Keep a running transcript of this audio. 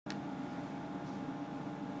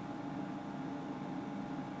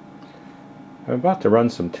I'm about to run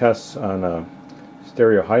some tests on a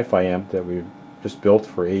stereo HiFi amp that we've just built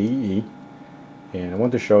for AEE, and I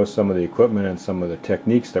want to show some of the equipment and some of the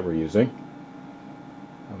techniques that we're using.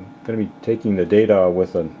 I'm going to be taking the data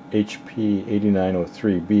with an HP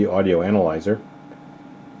 8903B audio analyzer,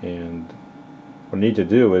 and what I need to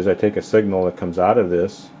do is I take a signal that comes out of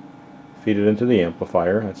this, feed it into the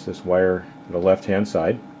amplifier. That's this wire to the left hand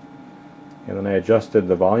side, and then I adjusted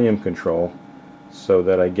the volume control so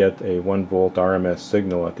that I get a 1 volt RMS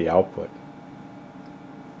signal at the output.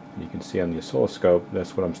 You can see on the oscilloscope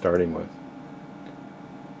that's what I'm starting with.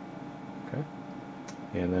 Okay.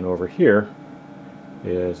 And then over here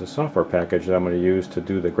is a software package that I'm going to use to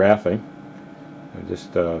do the graphing. I'm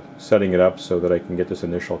just setting it up so that I can get this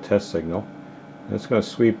initial test signal. And it's going to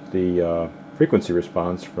sweep the frequency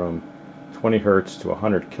response from 20 Hertz to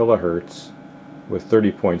 100 kilohertz with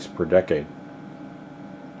 30 points per decade.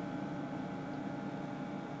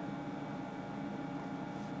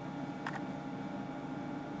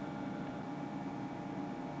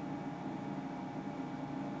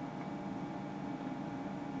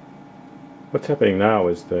 What's happening now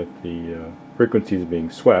is that the frequency is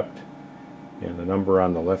being swept, and the number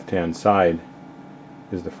on the left hand side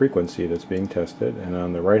is the frequency that's being tested, and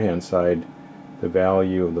on the right hand side the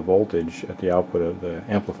value of the voltage at the output of the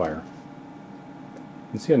amplifier.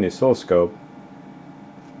 You can see on the oscilloscope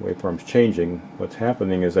the waveform's changing. What's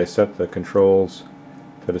happening is I set the controls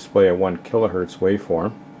to display a 1 kilohertz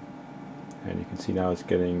waveform, and you can see now it's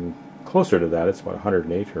getting closer to that. It's about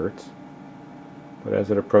 108 Hertz. But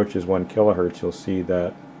as it approaches 1 kilohertz, you'll see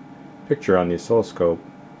that picture on the oscilloscope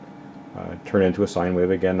turn into a sine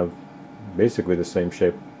wave again of basically the same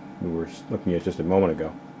shape we were looking at just a moment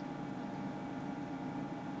ago.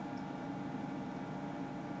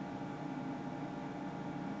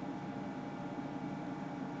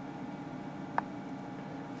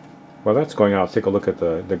 While that's going on, I'll take a look at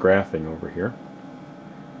the graphing over here.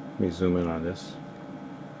 Let me zoom in on this.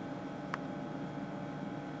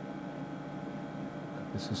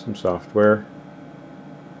 This is some software,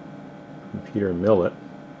 Computer Millet,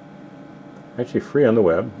 actually free on the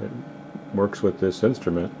web. It works with this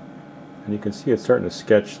instrument, and you can see it's starting to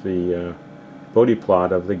sketch the Bode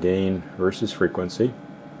plot of the gain versus frequency.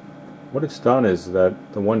 What it's done is that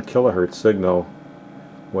the 1 kilohertz signal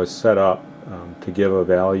was set up to give a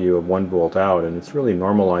value of 1 volt out, and it's really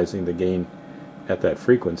normalizing the gain at that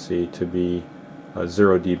frequency to be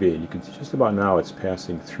 0 dB. You can see just about now it's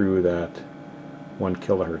passing through that 1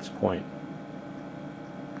 kilohertz point.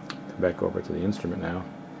 Come back over to the instrument now,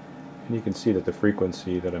 and you can see that the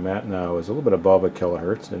frequency that I'm at now is a little bit above a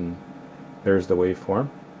kilohertz, and there's the waveform.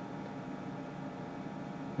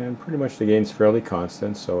 And pretty much the gain's fairly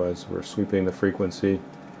constant, so as we're sweeping the frequency,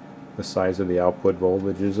 the size of the output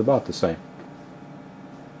voltage is about the same.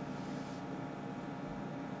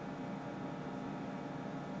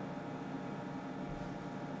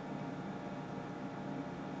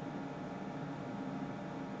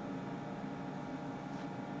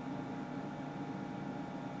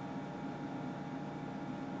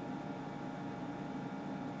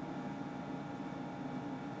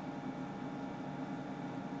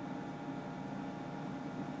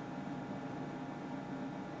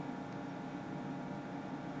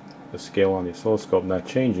 The scale on the oscilloscope not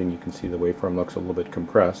changing, you can see the waveform looks a little bit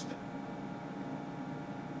compressed.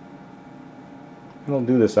 And I'll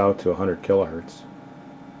do this out to 100 kilohertz.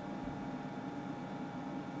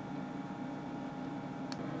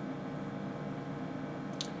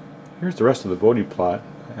 Here's the rest of the Bode plot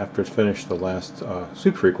after it's finished the last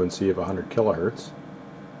sweep frequency of 100 kilohertz.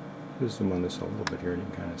 Just zoom on this a little bit here and you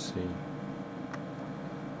can kind of see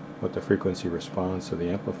what the frequency response of the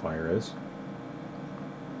amplifier is.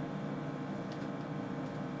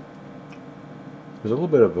 There's a little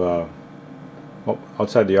bit of, well,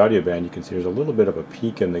 outside the audio band you can see there's a little bit of a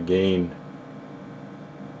peak in the gain,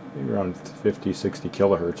 maybe around 50, 60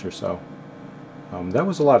 kilohertz or so. That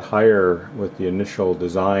was a lot higher with the initial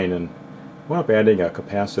design, and I wound up adding a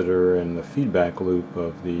capacitor and the feedback loop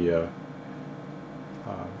of the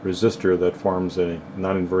resistor that forms a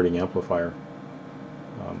non-inverting amplifier.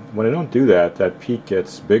 When I don't do that, that peak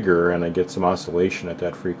gets bigger and I get some oscillation at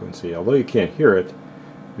that frequency. Although you can't hear it,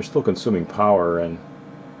 you're still consuming power, and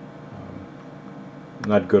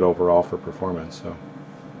not good overall for performance. So,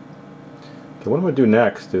 okay, what I'm going to do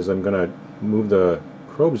next is I'm going to move the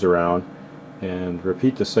probes around and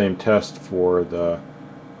repeat the same test for the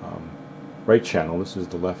right channel. This is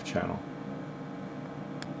the left channel.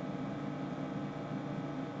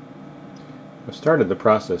 I've started the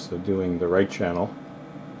process of doing the right channel,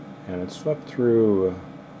 and it swept through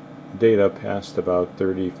data past about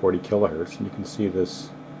 30-40 kilohertz, and you can see this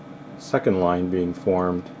second line being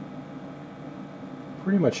formed,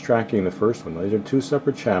 pretty much tracking the first one. These are two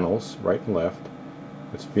separate channels, right and left.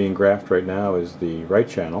 What's being graphed right now is the right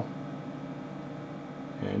channel,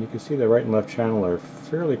 and you can see the right and left channel are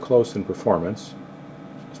fairly close in performance,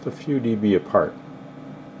 just a few dB apart.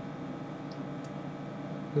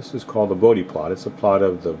 This is called a Bode plot. It's a plot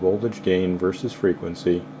of the voltage gain versus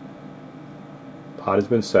frequency. Plot has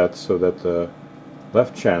been set so that the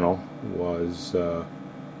left channel was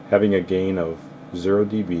having a gain of 0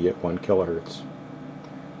 dB at 1 kilohertz.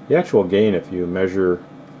 The actual gain, if you measure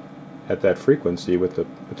at that frequency with the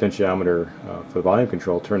potentiometer for the volume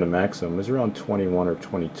control turned to maximum, is around 21 or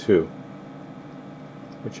 22,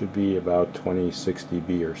 which would be about 26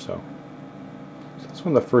 dB or so. So that's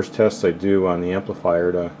one of the first tests I do on the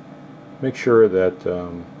amplifier to make sure that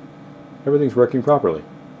everything's working properly.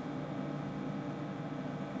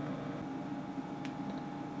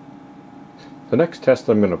 The next test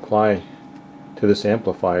I'm going to apply to this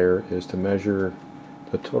amplifier is to measure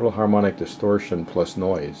the total harmonic distortion plus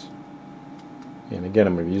noise. And again,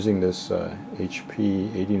 I'm using this HP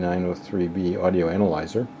 8903B audio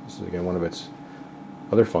analyzer. This is again one of its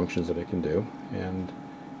other functions that it can do. And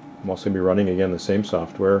I'm also going to be running again the same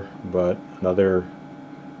software, but another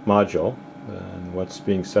module. And what's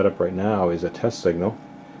being set up right now is a test signal,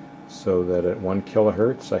 so that at 1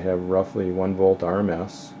 kilohertz I have roughly 1 volt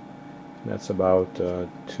RMS. That's about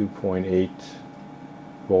 2.8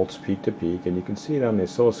 volts peak to peak, and you can see it on the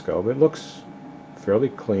oscilloscope. It looks fairly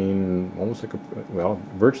clean, almost like a, well,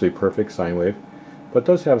 virtually perfect sine wave, but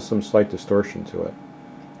does have some slight distortion to it.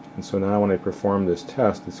 And so now when I perform this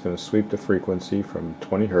test, it's going to sweep the frequency from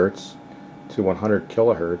 20 hertz to 100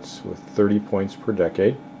 kilohertz with 30 points per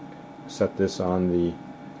decade. Set this on the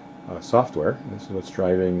software. This is what's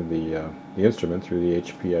driving the instrument through the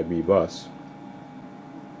HPIB bus.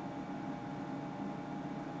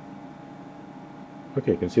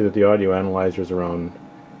 Okay, you can see that the audio analyzer is around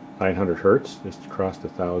 900 hertz, just crossed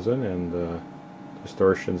 1,000, and the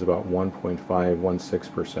distortion is about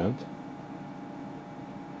 1.516%.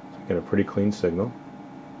 Get a pretty clean signal.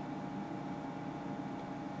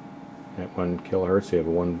 At 1 kilohertz you have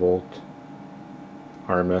a 1 volt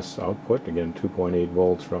RMS output, again 2.8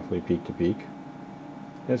 volts roughly peak to peak.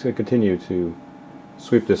 And it's going to continue to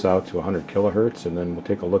sweep this out to 100 kilohertz, and then we'll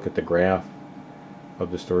take a look at the graph of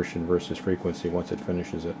distortion versus frequency once it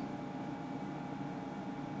finishes it.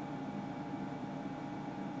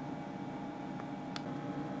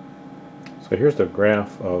 So here's the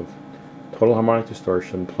graph of total harmonic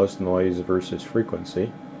distortion plus noise versus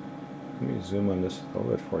frequency. Let me zoom on this a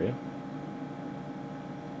little bit for you.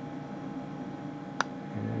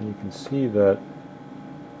 And you can see that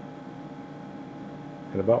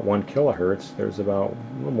at about 1 kilohertz there's about a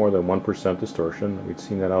little more than 1% distortion. We've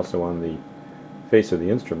seen that also on the face of the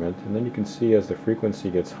instrument, and then you can see as the frequency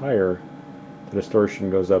gets higher the distortion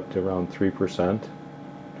goes up to around 3%,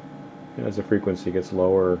 and as the frequency gets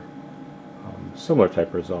lower, similar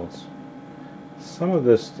type results. Some of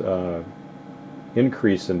this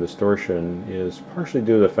increase in distortion is partially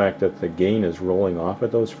due to the fact that the gain is rolling off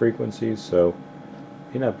at those frequencies, so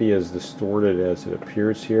it may not be as distorted as it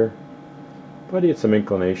appears here, but it's some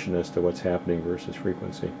inclination as to what's happening versus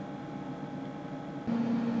frequency.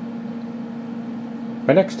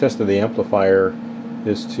 My next test of the amplifier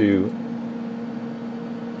is to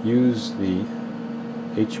use the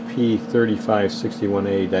HP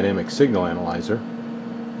 3561A dynamic signal analyzer,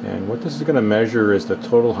 and what this is going to measure is the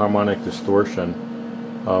total harmonic distortion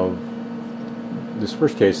of this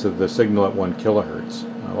first case of the signal at 1 kilohertz.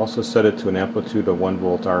 I've also set it to an amplitude of 1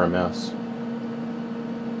 volt RMS.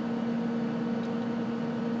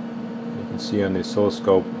 You can see on the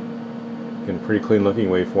oscilloscope in a pretty clean looking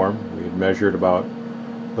waveform. We had measured about a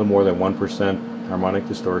little more than 1% harmonic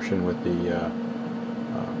distortion with the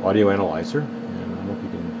audio analyzer, and I don't know if you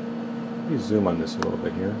can, let me zoom on this a little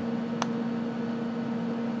bit here.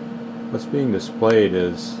 What's being displayed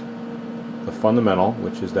is the fundamental,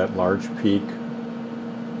 which is that large peak,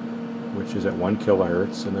 which is at 1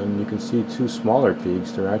 kilohertz, and then you can see two smaller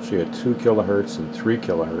peaks. They're actually at 2 kilohertz and 3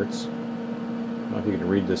 kilohertz. I don't know if you can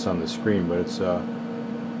read this on the screen, but it's a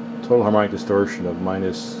total harmonic distortion of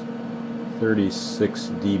minus 36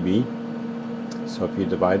 dB. So if you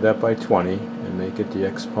divide that by 20 and make it the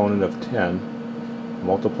exponent of 10,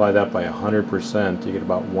 multiply that by 100%, you get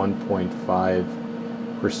about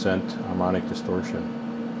 1.5% harmonic distortion.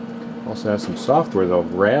 Also has some software that'll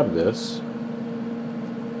grab this.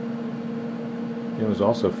 It was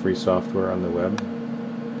also free software on the web.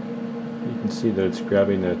 You can see that it's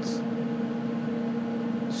grabbing that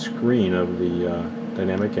screen of the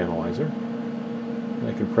dynamic analyzer. And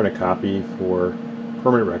I can print a copy for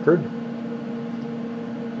permanent record,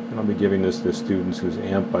 and I'll be giving this to students whose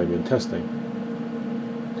amp I've been testing.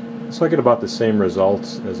 So I get about the same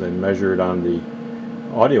results as I measured on the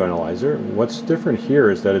audio analyzer. What's different here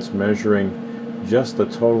is that it's measuring just the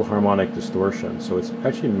total harmonic distortion. So it's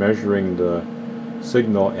actually measuring the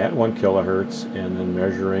signal at 1 kilohertz and then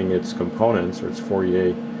measuring its components or its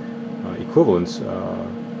Fourier equivalence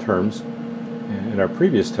terms. In our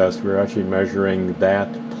previous test, we were actually measuring that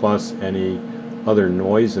plus any other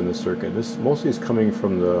noise in the circuit. This mostly is coming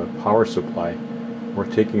from the power supply. We're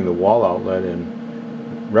taking the wall outlet and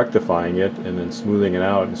rectifying it and then smoothing it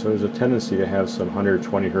out, and so there's a tendency to have some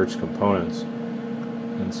 120 hertz components.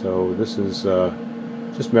 And so this is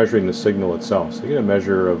just measuring the signal itself. So you get a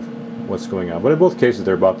measure of what's going on. But in both cases,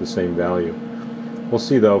 they're about the same value. We'll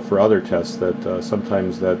see, though, for other tests that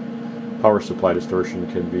sometimes that power supply distortion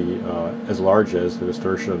can be as large as the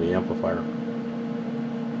distortion of the amplifier.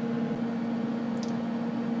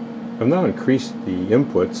 I've now increased the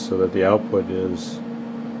inputs so that the output is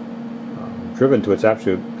driven to its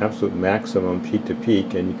absolute maximum peak to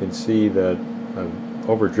peak, and you can see that I've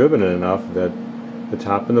overdriven it enough that the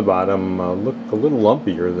top and the bottom look a little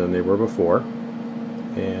lumpier than they were before.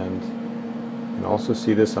 And you can also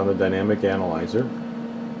see this on the dynamic analyzer.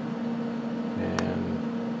 And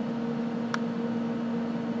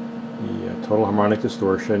the total harmonic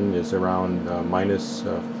distortion is around minus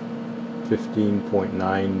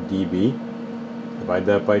 15.9 dB. Divide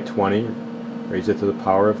that by 20, raise it to the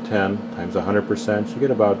power of 10 times 100%, you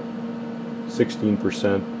get about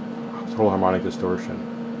 16% total harmonic distortion.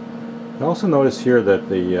 You also notice here that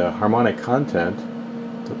the harmonic content,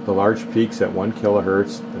 the large peaks at 1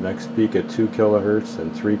 kilohertz, the next peak at 2 kilohertz,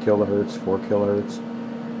 and 3 kilohertz, 4 kilohertz,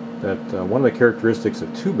 that one of the characteristics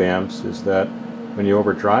of tube amps is that when you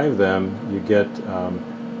overdrive them, you get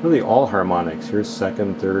really all harmonics. Here's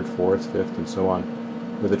second, third, fourth, fifth, and so on.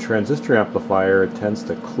 With a transistor amplifier, it tends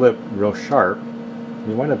to clip real sharp, and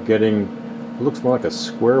you wind up getting, it looks more like a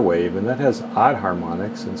square wave, and that has odd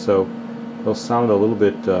harmonics, and so they'll sound a little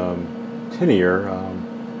bit tinnier,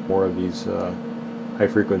 more of these high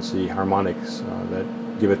frequency harmonics that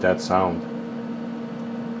give it that sound.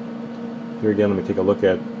 Here again, let me take a look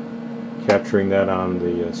at capturing that on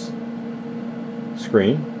the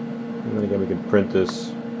screen, and then again we can print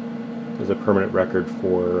this as a permanent record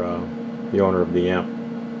for the owner of the amp.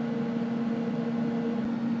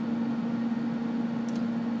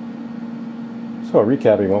 So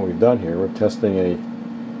recapping what we've done here, we're testing a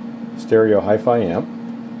stereo HiFi amp.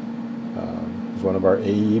 It's one of our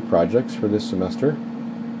AEE projects for this semester,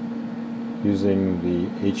 using the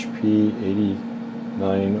HP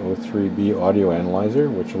 8903B audio analyzer,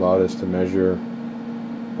 which allowed us to measure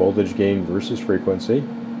voltage gain versus frequency,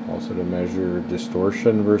 also to measure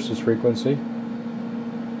distortion versus frequency,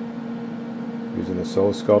 using the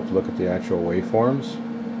oscilloscope to look at the actual waveforms.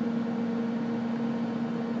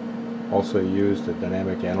 Also used a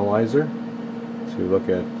dynamic analyzer to look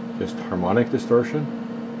at just harmonic distortion.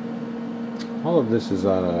 All of this is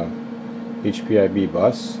on a HPIB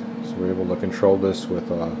bus, so we're able to control this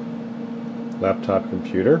with a laptop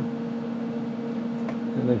computer.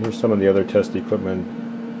 And then here's some of the other test equipment: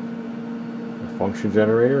 a function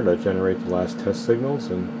generator to generate the last test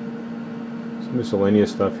signals, and some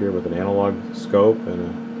miscellaneous stuff here with an analog scope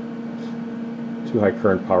and 2 high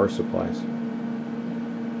current power supplies.